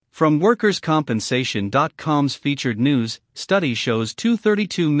From WorkersCompensation.com's featured news, study shows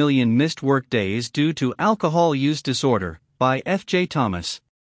 232 million missed workdays due to alcohol use disorder, by F.J. Thomas.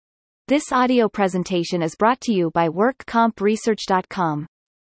 This audio presentation is brought to you by WorkCompResearch.com.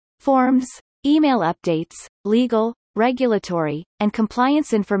 Forms, email updates, legal, regulatory, and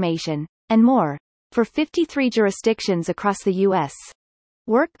compliance information, and more, for 53 jurisdictions across the U.S.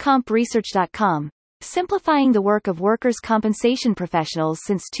 WorkCompResearch.com, simplifying the work of workers' compensation professionals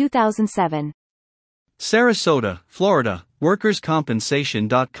since 2007. Sarasota, Florida,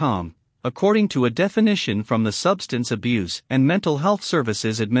 WorkersCompensation.com. According to a definition from the Substance Abuse and Mental Health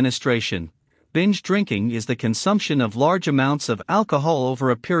Services Administration, binge drinking is the consumption of large amounts of alcohol over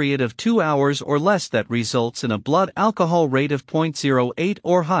a period of 2 hours or less that results in a blood alcohol rate of 0.08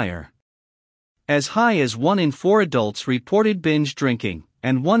 or higher. As high as 1 in 4 adults reported binge drinking,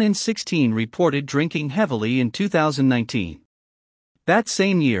 and 1 in 16 reported drinking heavily in 2019. That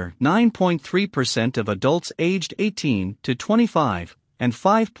same year, 9.3% of adults aged 18 to 25, and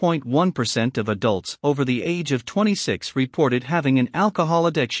 5.1% of adults over the age of 26 reported having an alcohol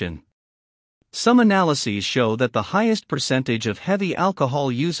addiction. Some analyses show that the highest percentage of heavy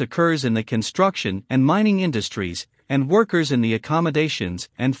alcohol use occurs in the construction and mining industries, and workers in the accommodations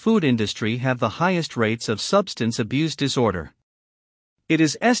and food industry have the highest rates of substance abuse disorder. It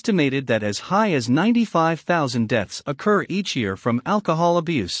is estimated that as high as 95,000 deaths occur each year from alcohol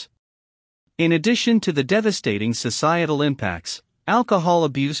abuse. In addition to the devastating societal impacts, alcohol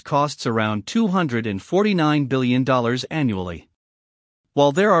abuse costs around $249 billion annually.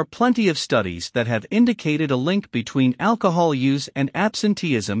 While there are plenty of studies that have indicated a link between alcohol use and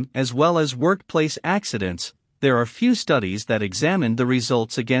absenteeism as well as workplace accidents, there are few studies that examined the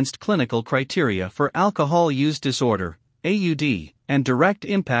results against clinical criteria for alcohol use disorder, AUD, and direct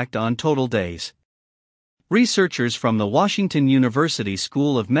impact on total days. Researchers from the Washington University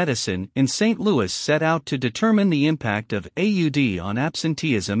School of Medicine in St. Louis set out to determine the impact of AUD on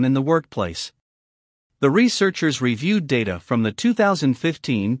absenteeism in the workplace. The researchers reviewed data from the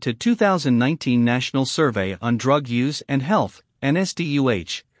 2015 to 2019 National Survey on Drug Use and Health,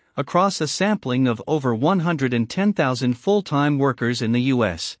 NSDUH, across a sampling of over 110,000 full-time workers in the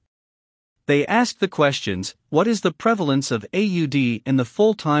U.S. They asked the questions: what is the prevalence of AUD in the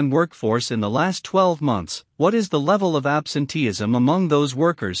full-time workforce in the last 12 months, what is the level of absenteeism among those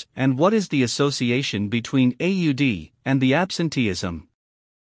workers, and what is the association between AUD and the absenteeism?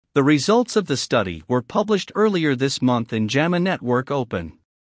 The results of the study were published earlier this month in JAMA Network Open.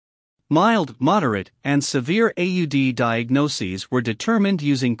 Mild, moderate, and severe AUD diagnoses were determined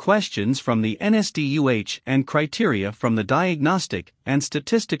using questions from the NSDUH and criteria from the Diagnostic and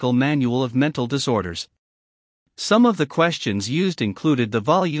Statistical Manual of Mental Disorders. Some of the questions used included the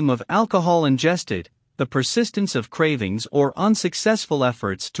volume of alcohol ingested, the persistence of cravings or unsuccessful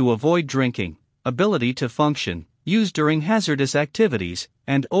efforts to avoid drinking, ability to function, use during hazardous activities,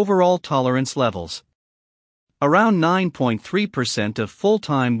 and overall tolerance levels. Around 9.3% of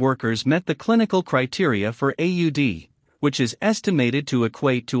full-time workers met the clinical criteria for AUD, which is estimated to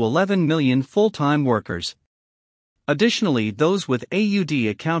equate to 11 million full-time workers. Additionally, those with AUD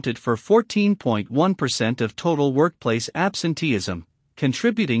accounted for 14.1% of total workplace absenteeism,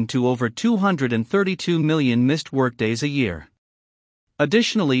 contributing to over 232 million missed workdays a year.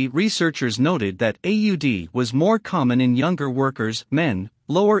 Additionally, researchers noted that AUD was more common in younger workers, men,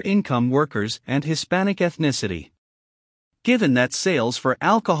 lower-income workers, and Hispanic ethnicity. Given that sales for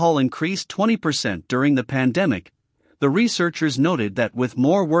alcohol increased 20% during the pandemic, the researchers noted that with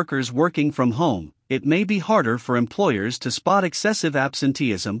more workers working from home, it may be harder for employers to spot excessive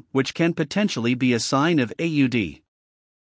absenteeism, which can potentially be a sign of AUD.